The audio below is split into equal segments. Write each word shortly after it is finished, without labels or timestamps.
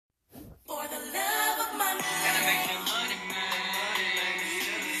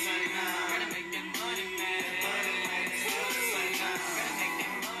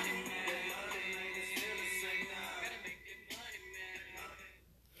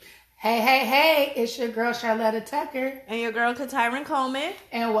Hey, it's your girl Charlotta Tucker. And your girl Katyron Coleman.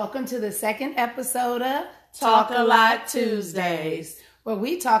 And welcome to the second episode of Talk a Lot Tuesdays, where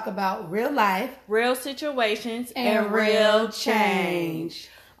we talk about real life, real situations, and real change.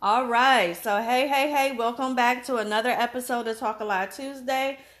 All right, so hey, welcome back to another episode of Talk a Lot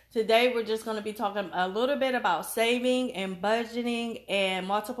Tuesday. Today we're just going to be talking a little bit about saving and budgeting and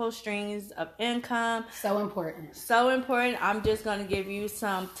multiple streams of income. So important. I'm just going to give you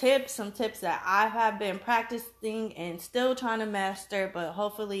some tips that I have been practicing and still trying to master, but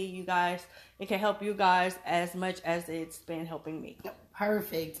hopefully it can help you guys as much as it's been helping me.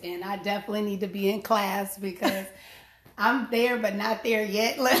 Perfect. And I definitely need to be in class because I'm there, but not there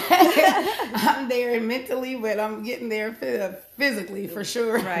yet. I'm there mentally, but I'm getting there physically for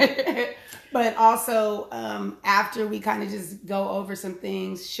sure. Right. But also, after we kind of just go over some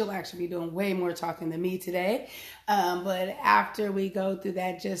things, she'll actually be doing way more talking than me today. But after we go through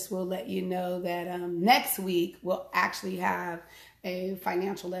that, we'll let you know that next week we'll actually have a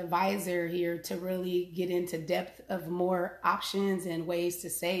financial advisor here to really get into depth of more options and ways to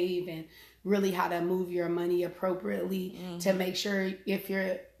save and really how to move your money appropriately to make sure if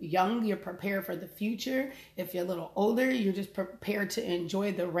you're young, you're prepared for the future. If you're a little older, you're just prepared to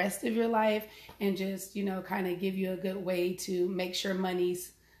enjoy the rest of your life and just, kind of give you a good way to make sure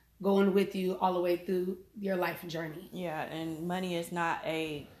money's going with you all the way through your life journey. Yeah, and money is not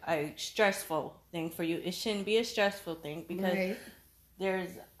a stressful thing for you. It shouldn't be a stressful thing because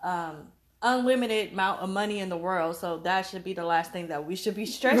there's unlimited amount of money in the world, so that should be the last thing that we should be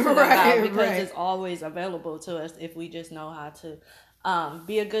stressing about because it's always available to us if we just know how to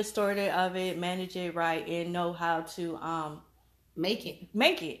be a good steward of it, manage it right, and know how to make it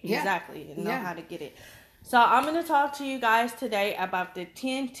exactly, and know how to get it. So I'm going to talk to you guys today about the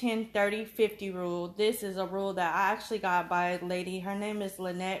 10-10-30-50 rule. This is a rule that I actually got by a lady. Her name is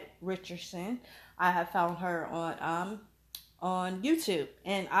Lynette Richardson. I have found her on YouTube,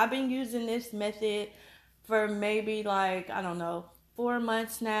 and I've been using this method for maybe 4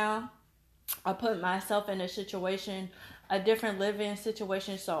 months now. I put myself in a different living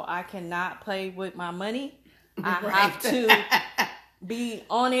situation, so I cannot play with my money. I have to be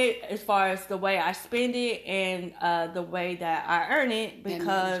on it as far as the way I spend it and the way that I earn it,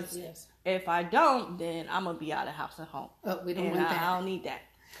 because if I don't, then I'm gonna be out of house and home. Oh, we don't want that. I don't need that.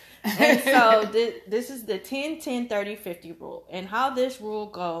 And so this is the 10-10-30-50 rule. And how this rule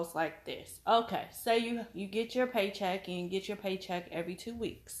goes like this. Okay, say you get your paycheck and you get your paycheck every 2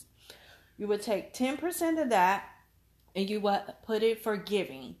 weeks. You would take 10% of that and you would put it for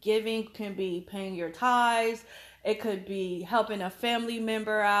giving. Giving can be paying your tithes. It could be helping a family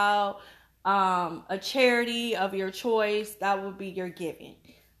member out, a charity of your choice. That would be your giving.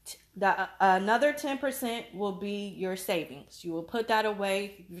 Another 10% will be your savings. You will put that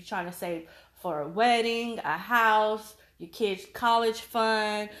away if you're trying to save for a wedding, a house, your kids' college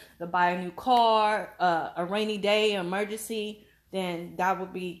fund, to buy a new car, a rainy day emergency. Then that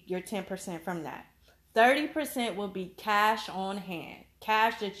would be your 10% from that. 30% will be cash on hand.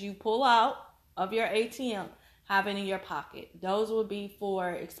 Cash that you pull out of your ATM, have it in your pocket. Those will be for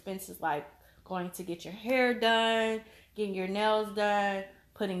expenses like going to get your hair done, getting your nails done,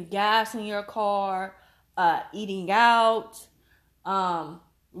 putting gas in your car, eating out,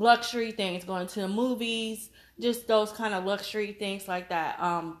 luxury things, going to the movies, just those kind of luxury things like that.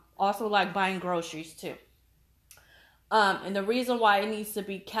 Also like buying groceries too. And the reason why it needs to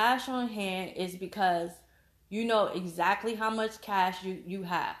be cash on hand is because you know exactly how much cash you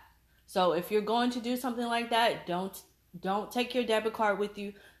have. So if you're going to do something like that, don't take your debit card with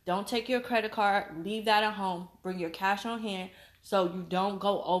you. Don't take your credit card. Leave that at home. Bring your cash on hand so you don't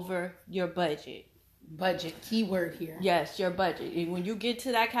go over your budget. Budget, keyword here. Yes, your budget. And when you get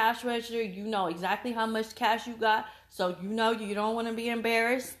to that cash register, you know exactly how much cash you got. So you know you don't want to be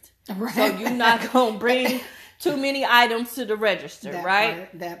embarrassed. Right. So you're not going to bring too many items to the register,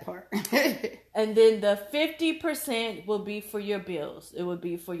 That part. And then the 50% will be for your bills. It would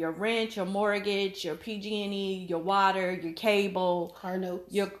be for your rent, your mortgage, your PG&E, your water, your cable, car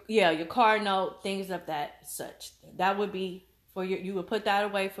notes. Your car note, things of that such. That would be for you would put that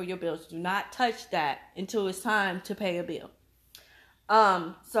away for your bills. Do not touch that until it's time to pay a bill.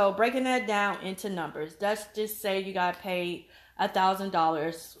 So breaking that down into numbers, let's just say you got paid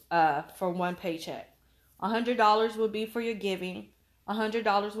 $1,000 for one paycheck. $100 will be for your giving.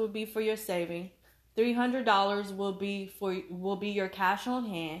 $100 will be for your saving. $300 will be your cash on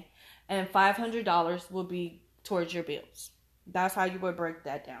hand, and $500 will be towards your bills. That's how you would break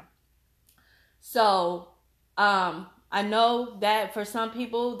that down. So, I know that for some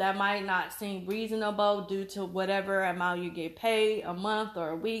people that might not seem reasonable due to whatever amount you get paid a month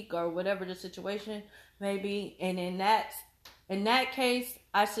or a week or whatever the situation may be. And in that case,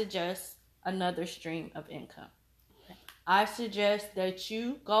 I suggest another stream of income. I suggest that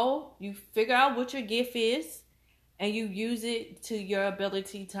you figure out what your gift is, and you use it to your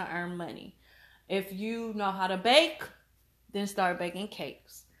ability to earn money. If you know how to bake, then start baking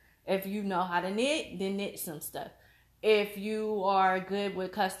cakes. If you know how to knit, then knit some stuff. If you are good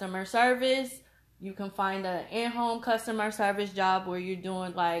with customer service, you can find an in-home customer service job where you're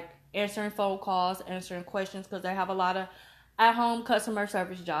doing like answering phone calls, answering questions, because they have a lot of at-home customer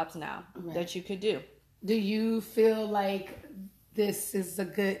service jobs now that you could do. Do you feel like this is a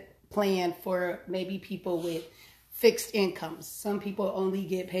good plan for maybe people with fixed incomes? Some people only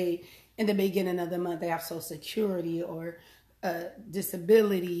get paid in the beginning of the month. They have Social Security or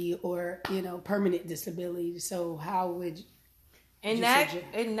disability or, permanent disability. So how would you in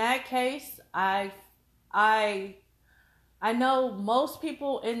that case, I know most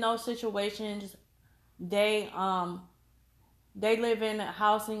people in those situations, they live in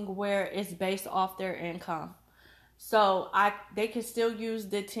housing where it's based off their income. So they can still use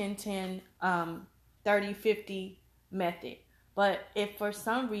the 10-10 30-50 method. But if for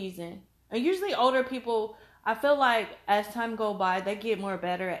some reason, and usually older people, I feel like as time go by, they get more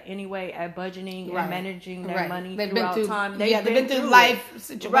better at budgeting and managing their money throughout time. They've been through life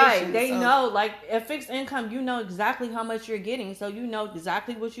situations. Right. They know, like, a fixed income, you know exactly how much you're getting. So you know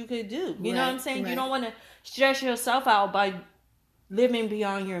exactly what you could do. You know what I'm saying? You don't want to stress yourself out by living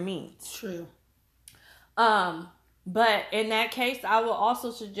beyond your means. True. But in that case, I will also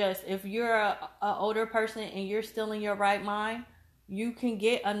suggest if you're a older person and you're still in your right mind, you can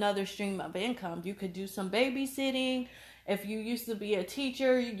get another stream of income. You could do some babysitting. If you used to be a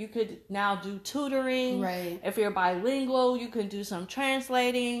teacher, you could now do tutoring. Right. If you're bilingual, you can do some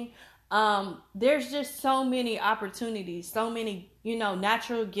translating. There's just so many opportunities, so many,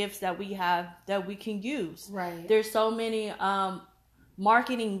 natural gifts that we have that we can use. Right. There's so many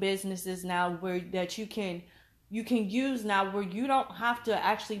marketing businesses now that you can use now where you don't have to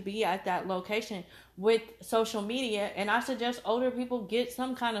actually be at that location with social media. And I suggest older people get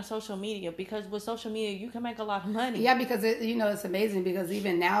some kind of social media, because with social media you can make a lot of money. Yeah, because it's amazing, because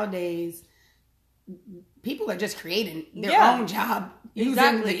even nowadays people are just creating their own job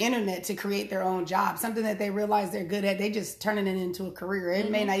using the internet to create their own job. Something that they realize they're good at, they just turning it into a career. It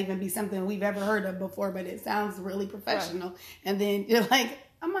may not even be something we've ever heard of before, but it sounds really professional. Right. And then you're like,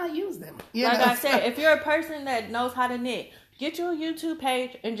 I might use them. I said, if you're a person that knows how to knit, get your YouTube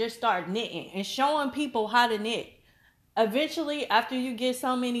page and just start knitting and showing people how to knit. Eventually, after you get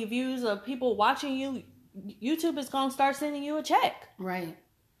so many views of people watching you, YouTube is going to start sending you a check. Right.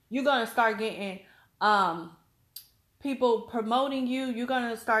 You're going to start getting people promoting you. You're going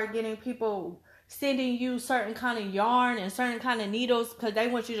to start getting people sending you certain kind of yarn and certain kind of needles because they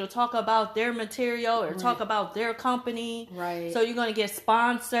want you to talk about their material or talk about their company. Right. So you're going to get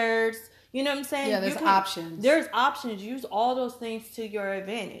sponsors. You know what I'm saying? Yeah, there's options. There's options. Use all those things to your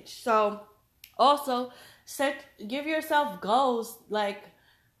advantage. So also give yourself goals. Like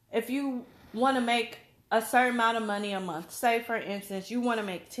if you want to make a certain amount of money a month, say for instance, you want to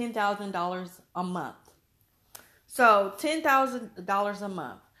make $10,000 a month. So $10,000 a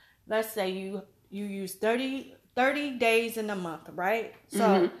month. Let's say you use 30 days in a month, right?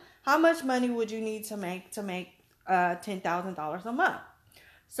 So how much money would you need to make $10,000 a month?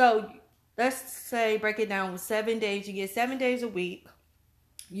 So let's say break it down with 7 days. You get 7 days a week.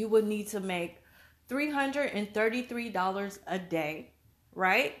 You would need to make $333 a day,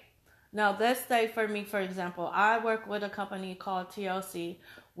 right? Now let's say for me, for example, I work with a company called TLC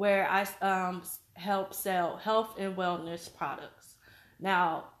where I help sell health and wellness products.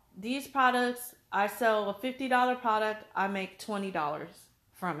 Now these products, I sell a $50 product, I make $20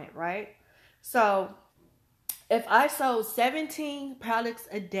 from it, right? So if I sold 17 products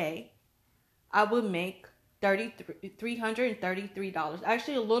a day, I would make $333.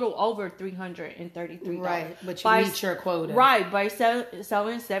 Actually, a little over $333. Right, but you reach your quota. Right, by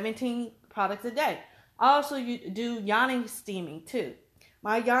selling 17 products a day. I also do yawning steaming too.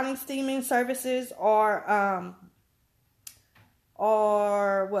 My yawning steaming services are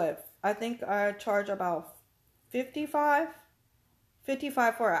what? I think I charge about $55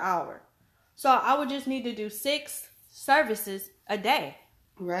 for an hour. So I would just need to do 6 services a day.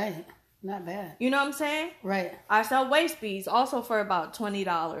 Right. Not bad. You know what I'm saying? Right. I sell waist beads also for about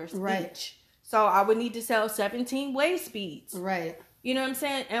 $20 each. So I would need to sell 17 waist beads. Right. You know what I'm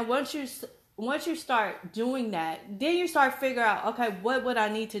saying? And once you start doing that, then you start figuring out, okay, what would I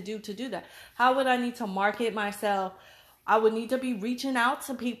need to do that? How would I need to market myself? I would need to be reaching out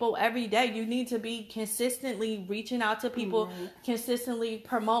to people every day. You need to be consistently reaching out to people, consistently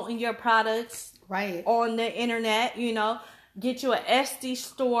promoting your products on the internet, you know. Get you an Etsy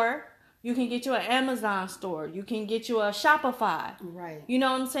store. You can get you an Amazon store. You can get you a Shopify. Right. You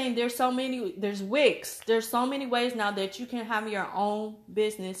know what I'm saying? There's Wix. There's so many ways now that you can have your own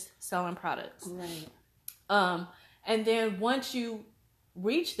business selling products. Right. And then once you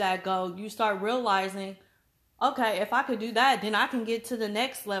reach that goal, you start realizing, okay, if I could do that, then I can get to the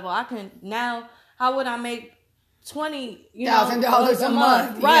next level. I can now, how would I make $20,000 a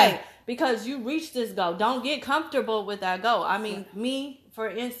month? Right. Yeah. Because you reach this goal. Don't get comfortable with that goal. I mean, me, for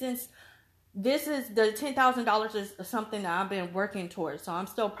instance, this is the $10,000 is something that I've been working towards. So I'm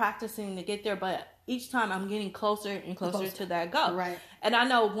still practicing to get there, but each time I'm getting closer and closer to that goal. Right. And I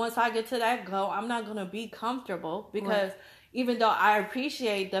know once I get to that goal, I'm not going to be comfortable because even though I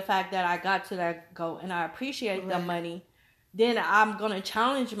appreciate the fact that I got to that goal and I appreciate the money, then I'm going to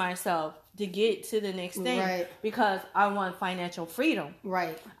challenge myself to get to the next thing because I want financial freedom.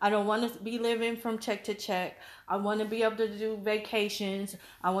 Right. I don't want to be living from check to check. I want to be able to do vacations.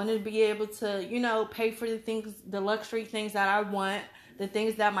 I want to be able to, you know, pay for the things, the luxury things that I want, the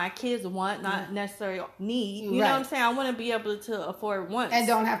things that my kids want, not necessarily need. You know what I'm saying? I want to be able to afford wants. And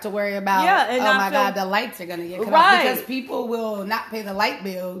don't have to worry about, God, the lights are going to get cut off. Because people will not pay the light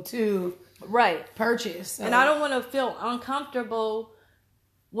bill to purchase. So. And I don't want to feel uncomfortable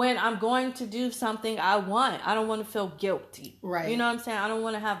when I'm going to do something I want. I don't want to feel guilty. Right. You know what I'm saying? I don't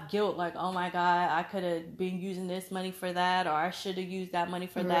want to have guilt like, oh my God, I could have been using this money for that, or I should have used that money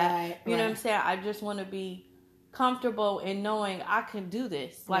for that. You know what I'm saying? I just want to be comfortable in knowing I can do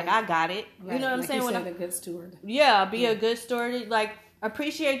this. Like, I got it. You know what I'm saying? You said a good steward. Yeah, be a good steward. Like,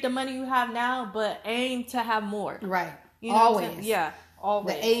 appreciate the money you have now, but aim to have more. Right. You know always. Yeah,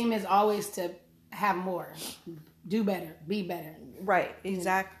 always. The aim is always to have more. Do better. Be better. Right,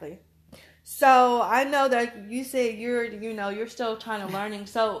 exactly. So I know that you said you're still trying to learning.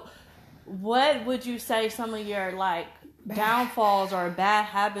 So what would you say some of your like downfalls or bad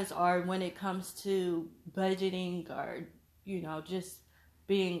habits are when it comes to budgeting or, you know, just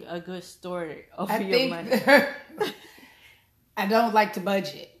being a good steward over your money? I don't like to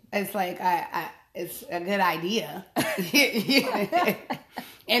budget. It's like it's a good idea.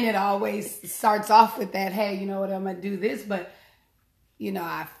 And it always starts off with that, hey, you know what, I'm going to do this, but you know,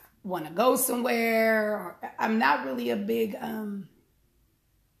 I want to go somewhere. Or I'm not really a big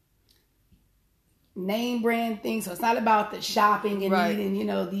name brand thing. So it's not about the shopping and needing, you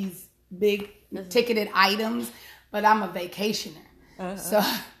know, these big ticketed items. But I'm a vacationer. So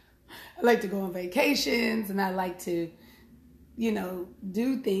I like to go on vacations and I like to, you know,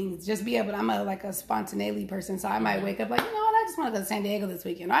 do things. Just be able to, I'm like a spontaneity person. So I might wake up like, you know what, I just want to go to San Diego this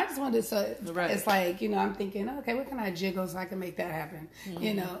weekend. Or I just want to, so it's like, you know, I'm thinking, okay, what can I jiggle so I can make that happen?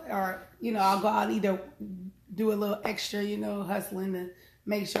 You know, or, you know, I'll go out either do a little extra, you know, hustling to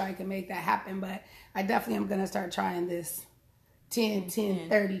make sure I can make that happen. But I definitely am going to start trying this 10,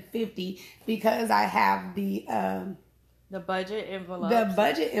 30, 50 because I have the budget envelope. The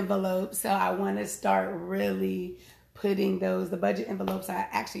budget envelope. So I want to start really putting the budget envelopes I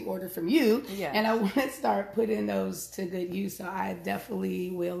actually ordered from you. Yeah. And I want to start putting those to good use. So I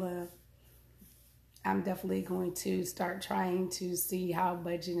definitely will, I'm definitely going to start trying to see how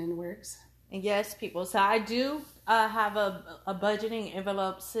budgeting works. And yes, people. So I do have a budgeting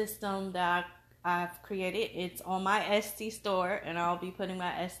envelope system that I've created. It's on my Etsy store, and I'll be putting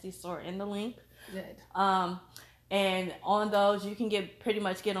my Etsy store in the link. Good. And on those, you can pretty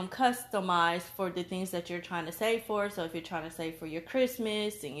much get them customized for the things that you're trying to save for. So if you're trying to save for your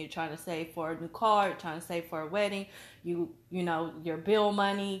Christmas and you're trying to save for a new car, you're trying to save for a wedding, you know, your bill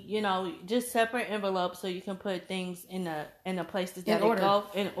money, you know, just separate envelopes so you can put things in the places that it go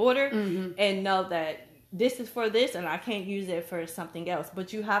in order and know that this is for this and I can't use it for something else.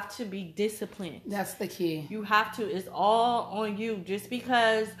 But you have to be disciplined. That's the key. You have to. It's all on you. Just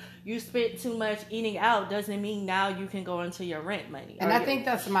because you spent too much eating out doesn't mean now you can go into your rent money. And I think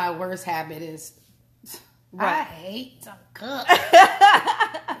that's my worst habit is I hate to cook.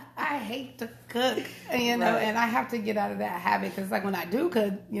 I hate to cook. You know, and I have to get out of that habit because like when I do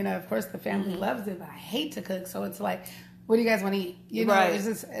cook, you know, of course the family loves it, but I hate to cook. So it's like, what do you guys want to eat? You know, it's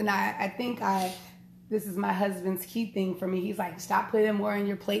just, and I think this is my husband's key thing for me. He's like, stop putting more on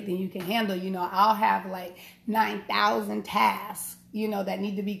your plate than you can handle. You know, I'll have like 9,000 tasks, you know, that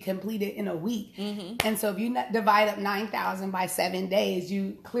need to be completed in a week. And so if you divide up 9,000 by 7 days,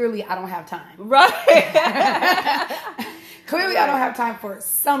 I don't have time. Clearly I don't have time for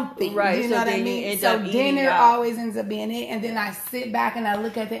something. You know what I mean? So dinner always ends up being it. And then I sit back and I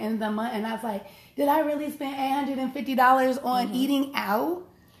look at the end of the month and I was like, did I really spend $850 on eating out?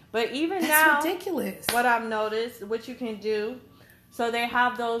 But even That's now, ridiculous. What I've noticed, what you can do, so they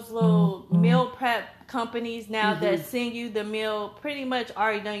have those little meal prep companies now that send you the meal pretty much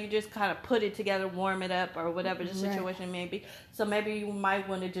already done. You just kind of put it together, warm it up, or whatever the situation may be. So maybe you might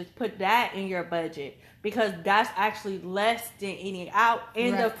want to just put that in your budget, because that's actually less than eating out,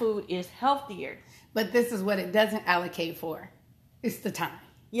 and the food is healthier. But this is what it doesn't allocate for. It's the time.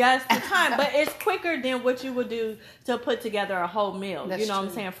 Yes, the time, but it's quicker than what you would do to put together a whole meal. That's you know true. what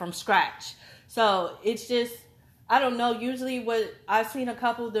I'm saying, from scratch. So it's just, I don't know. Usually, what I've seen a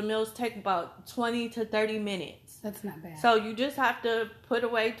couple of the meals take about 20 to 30 minutes. That's not bad. So you just have to put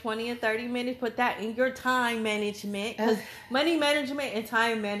away 20 and 30 minutes. Put that in your time management, because money management and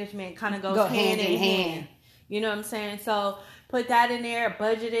time management kind of go hand in hand. You know what I'm saying? So put that in there,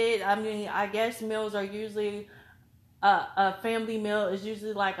 budget it. I mean, I guess meals are usually. A family meal is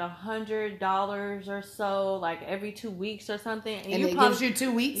usually like $100 or so, like every 2 weeks or something. And it gives you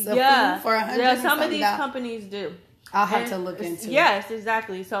 2 weeks of food for $100. Yeah, some of these companies do. I'll have to look into it. Yes,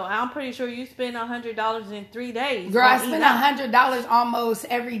 exactly. So I'm pretty sure you spend $100 in 3 days. Girl, I spend $100 almost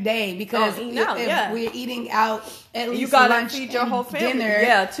every day, because if we're eating out at least you gotta lunch feed your whole family. Dinner.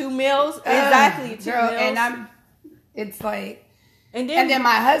 Yeah, 2 meals. Exactly, 2 girl, meals. And it's like... And then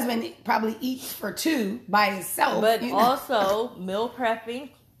my husband probably eats for 2 by himself. But also, meal prepping.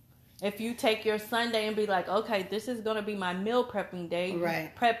 If you take your Sunday and be like, okay, this is going to be my meal prepping day.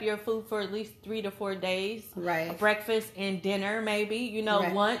 Right. Prep your food for at least 3 to 4 days. Right. Breakfast and dinner, maybe.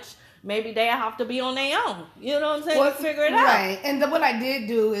 Lunch. Maybe they have to be on their own. You know what I'm saying? Well, figure it out. Right. And what I did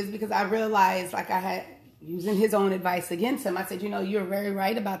do is, because I realized, like, I had... using his own advice against him, I said, you're very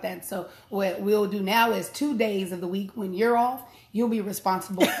right about that. So what we'll do now is 2 days of the week when you're off, you'll be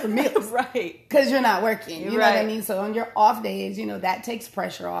responsible for meals. Right. Because you're not working. You know what I mean? So on your off days, that takes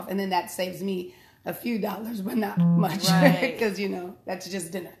pressure off. And then that saves me a few dollars, but not much. Right. Because, that's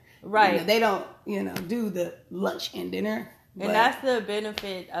just dinner. Right. They don't, do the lunch and dinner. And that's the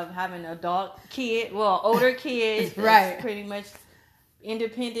benefit of having an older kids. Right. Pretty much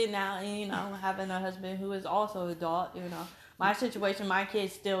independent now, and having a husband who is also adult. My situation, my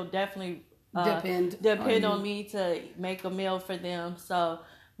kids still definitely depend on me to make a meal for them. So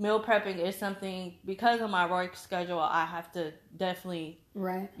meal prepping is something, because of my work schedule, I have to definitely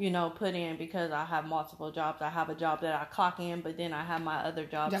put in, because I have multiple jobs. I have a job that I clock in, but then I have my other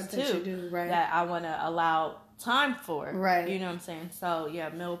jobs too that I want to allow time for. Right. You know what I'm saying? So yeah,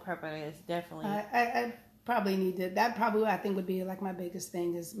 meal prepping is definitely. I probably need to. That probably, I think, would be like my biggest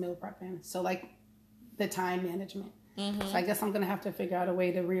thing is meal prepping. So like the time management. Mm-hmm. So I guess I'm gonna have to figure out a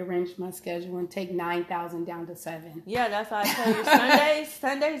way to rearrange my schedule and take 9,000 down to 7. Yeah, that's why I tell you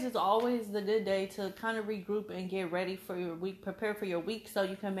Sundays is always the good day to kind of regroup and get ready for your week, prepare for your week, so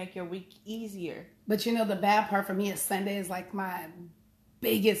you can make your week easier. But the bad part for me is Sunday is like my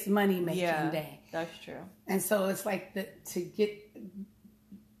biggest money making day. That's true. And so it's like to get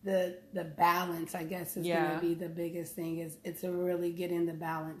the balance, I guess, is going to be the biggest thing. It's to really get in the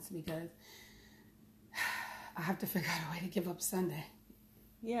balance, because I have to figure out a way to give up Sunday.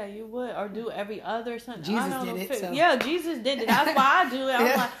 Yeah, you would, or do every other Sunday. Jesus did it. So. Yeah, Jesus did it. That's why I do it.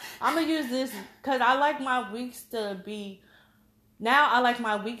 I'm like, I'm gonna use this because I like my weeks to be. Now I like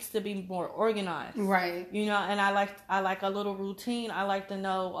my weeks to be more organized. Right. And I like a little routine. I like to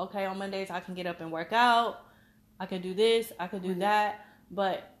know, okay, on Mondays I can get up and work out. I can do this. I can do that.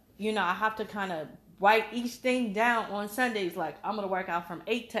 But I have to kind of write each thing down on Sundays. Like, I'm gonna work out from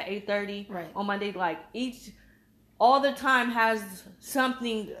 8 to 8:30. Right. On Monday, like all the time has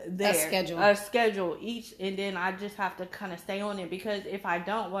something there. A schedule each, and then I just have to kind of stay on it, because if I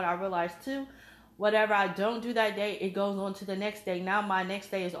don't, what I realize too, whatever I don't do that day, it goes on to the next day. Now my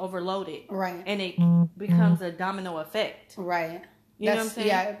next day is overloaded. Right. And it becomes a domino effect. Right. You know what I'm saying?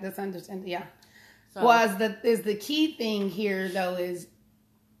 Yeah, that's understandable. Yeah. So, well, is the key thing here though is,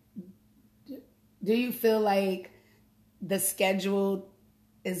 do you feel like the schedule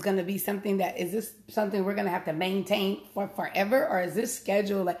is going to be something is this something we're going to have to maintain for forever? Or is this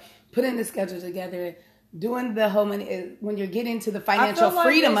schedule, like putting the schedule together, doing the whole money, when you're getting to the financial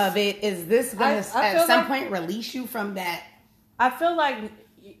freedom of it, is this going to at some point release you from that? I feel like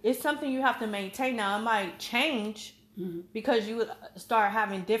it's something you have to maintain. Now, it might change because you would start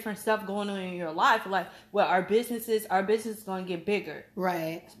having different stuff going on in your life. Like, well, our business is going to get bigger.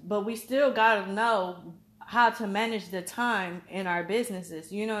 Right. But we still got to know how to manage the time in our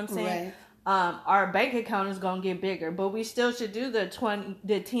businesses. You know what I'm saying? our bank account is going to get bigger, but we still should do the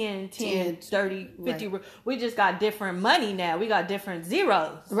 10, 30, 50. Right. We just got different money now. We got different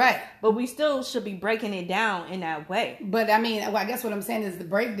zeros. Right. But we still should be breaking it down in that way. But I mean, I guess what I'm saying is the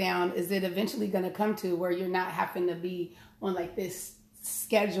breakdown is it eventually going to come to where you're not having to be on like this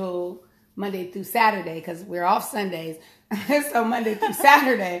schedule Monday through Saturday because we're off Sundays. So Monday through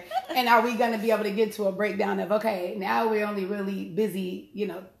Saturday. And are we going to be able to get to a breakdown of, okay, now we're only really busy,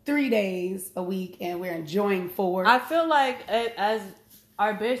 3 days a week and we're enjoying 4. I feel like as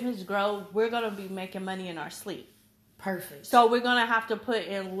our business grows, we're going to be making money in our sleep. Perfect. So we're going to have to put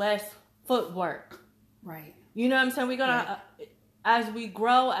in less footwork. Right. You know what I'm saying? We're going to, as we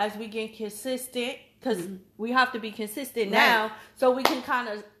grow, as we get consistent, because we have to be consistent now so we can kind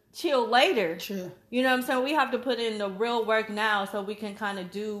of chill later. True. You know what I'm saying? We have to put in the real work now so we can kind of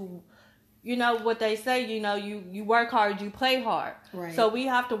do, what they say, you work hard, you play hard. Right. So we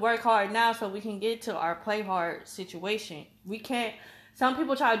have to work hard now so we can get to our play hard situation. We can't, some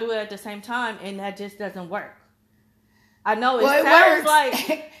people try to do it at the same time and that just doesn't work. I know it sounds works.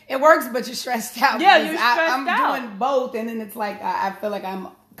 like it works, but you're stressed out. Yeah, you're stressed I'm out. doing both, and then it's like I feel like I'm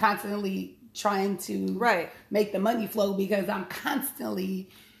constantly trying to make the money flow because I'm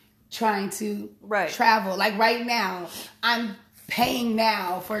constantly trying to travel. Like right now, I'm paying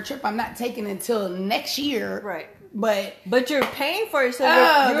now for a trip I'm not taking until next year. Right. But you're paying for it, so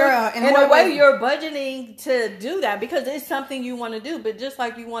girl, in a way you're budgeting to do that because it's something you want to do. But just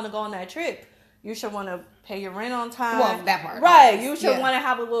like you want to go on that trip, you should want to pay your rent on time. Well, that part. Right. You should want to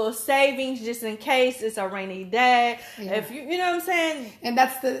have a little savings just in case it's a rainy day. Yeah. If you know what I'm saying? And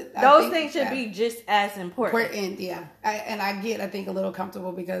that's those things should be just as important. Yeah. I think a little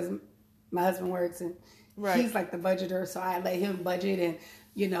comfortable because my husband works and he's like the budgeter. So I let him budget and,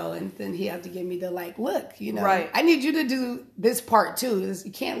 and then he had to give me the look, I need you to do this part too.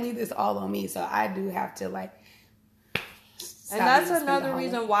 You can't leave this all on me. So I do have to and that's another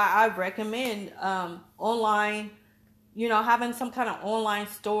reason why I recommend online, having some kind of online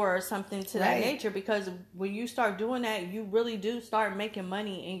store or something to that nature. Because when you start doing that, you really do start making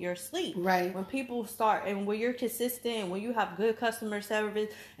money in your sleep. Right. When people start, and when you're consistent, when you have good customer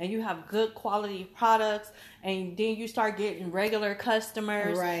service and you have good quality products, and then you start getting regular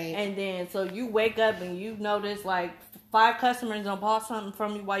customers. Right. And then, so you wake up and you notice 5 customers don't bought something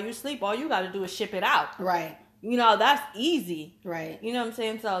from you while you sleep. All you got to do is ship it out. Right. That's easy. Right. You know what I'm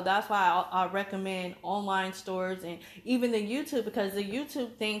saying? So that's why I recommend online stores and even the YouTube, because the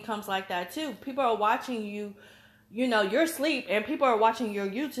YouTube thing comes like that too. People are watching you, your sleep, and people are watching your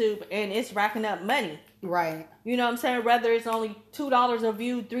YouTube and it's racking up money. Right. You know what I'm saying? Whether it's only $2 a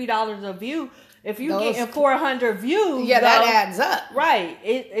view, $3 a view, if you getting 400 views, that adds up. Right.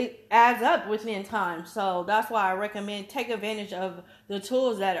 It adds up within time. So that's why I recommend take advantage of the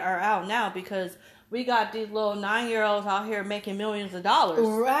tools that are out now, because we got these little 9-year-olds out here making millions of dollars.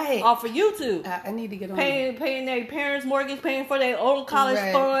 Right. Off of YouTube. I need to get on paying their parents' mortgage, paying for their old college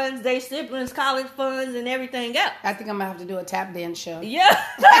funds, their siblings' college funds, and everything else. I think I'm going to have to do a tap dance show. Yeah.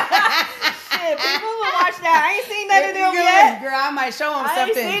 Shit, people will watch that. I ain't seen none of them yet. Girl, I might show them something. I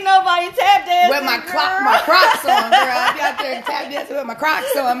ain't seen nobody tap dancing, with my Crocs on, girl. I'll be out there tap dancing with my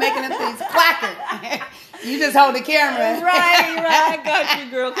Crocs on, making them things clacking. You just hold the camera. Right. I got you,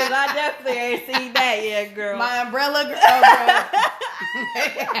 girl, because I definitely ain't seen that yet, girl. My umbrella, girl.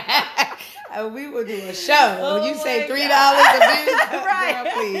 We will do a show. When you say $3 a view, girl,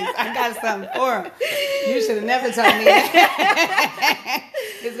 please. I got something for them. You should have never told me that.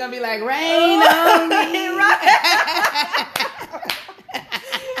 It's going to be like rain on me.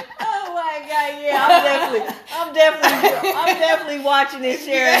 Yeah, I'm definitely watching and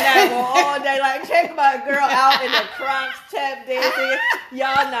sharing that one all day. Check my girl out in the Crocs tap dancing.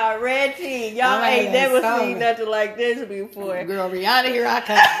 Y'all not ready. Y'all ain't never seen nothing like this before. Girl, Rihanna, here I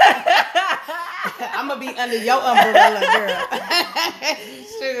come. I'm gonna be under your umbrella, girl.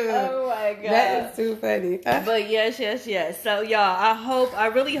 Shoot. Oh my God, that is too funny. But yes. So y'all, I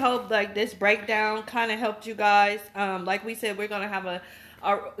really hope this breakdown kind of helped you guys. Like we said, we're gonna have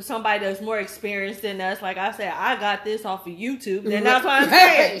somebody that's more experienced than us. Like I said, I got this off of YouTube, and that's what I'm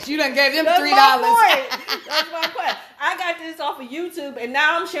saying. You done gave them $3. That's my point. I got this off of YouTube, and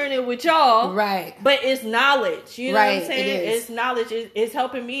now I'm sharing it with y'all. Right. But it's knowledge. You know what I'm saying? It is. It's knowledge. It's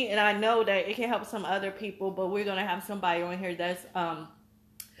helping me, and I know that it can help some other people. But we're gonna have somebody on here that's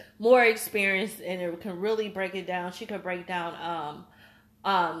more experienced, and it can really break it down. She could break down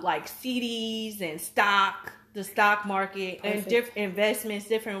CDs and the stock market. Perfect. And different investments,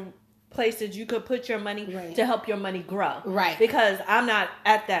 different places you could put your money to help your money grow. Right. Because I'm not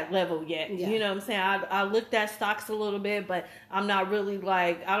at that level yet. Yeah. You know what I'm saying? I looked at stocks a little bit, but I'm not really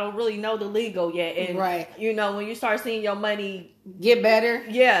like, I don't really know the lingo yet. And, you know, when you start seeing your money get better.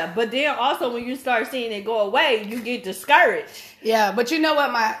 Yeah. But then also when you start seeing it go away, you get discouraged. Yeah. But you know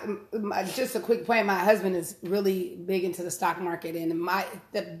what? My just a quick point. My husband is really big into the stock market. And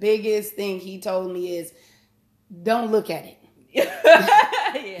the biggest thing he told me is don't look at it.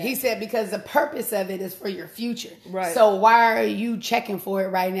 He said because the purpose of it is for your future. Right. So why are you checking for it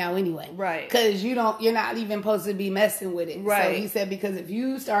right now anyway? Right. Because you're not even supposed to be messing with it. Right. So he said because if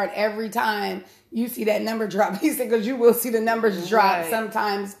you start every time you see that number drop, he said because you will see the numbers drop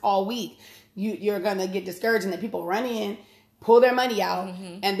sometimes all week. You're gonna get discouraged and then people run in, pull their money out,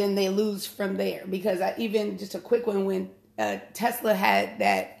 and then they lose from there. Because even just a quick one when Tesla had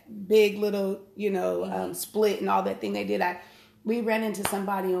that big little split and all that thing they did. We ran into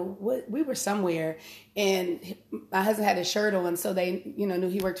somebody we were somewhere and my husband had a shirt on, so they, knew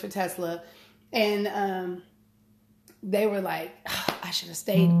he worked for Tesla. And they were like, oh, I should have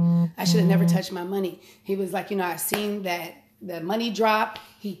stayed. I should have never touched my money. He was like, I seen that the money drop.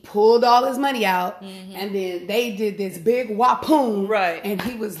 He pulled all his money out and then they did this big whapoom. Right. And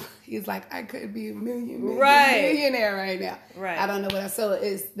he's like, I could be a millionaire right now. Right. I don't know what else. So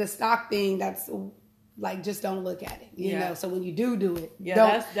it's the stock thing that's like, just don't look at it, you know. So when you do it,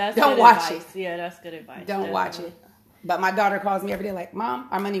 don't watch it. Yeah, that's good advice. Don't watch it. But my daughter calls me every day like, Mom,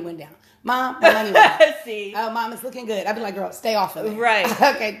 our money went down. Mom, my money went down. See? Oh, Mom, it's looking good. I'd be like, girl, stay off of it. Right.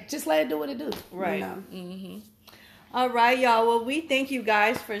 Okay, just let it do what it do. Right. All right, y'all. Well, we thank you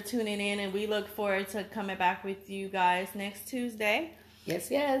guys for tuning in, and we look forward to coming back with you guys next Tuesday. Yes.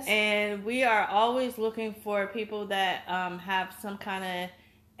 And we are always looking for people that have some kind of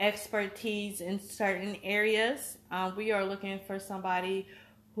expertise in certain areas. We are looking for somebody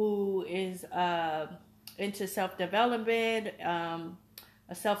who is into self-development,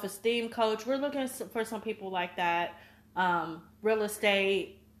 a self-esteem coach. We're looking for some people like that, real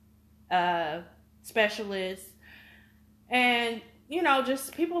estate specialists, and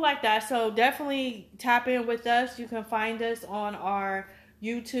just people like that. So definitely tap in with us. You can find us on our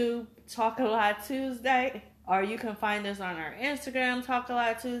YouTube, Talk a Lot Tuesday. Or you can find us on our Instagram, Talk a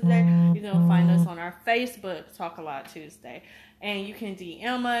Lot Tuesday. You can find us on our Facebook, Talk a Lot Tuesday. And you can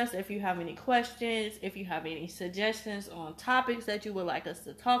DM us if you have any questions, if you have any suggestions on topics that you would like us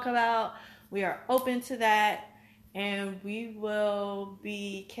to talk about. We are open to that. And we will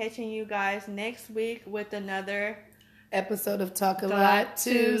be catching you guys next week with another episode of Talk a Lot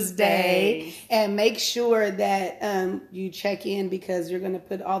Tuesday. And make sure that you check in because you're going to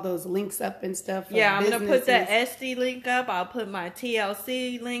put all those links up and stuff. I'm going to put the SD link up. I'll put my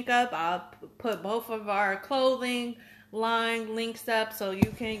TLC link up. I'll put both of our clothing line links up so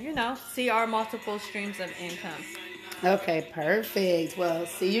you can, see our multiple streams of income. Okay, perfect. Well,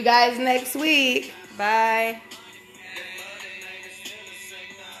 see you guys next week. Bye.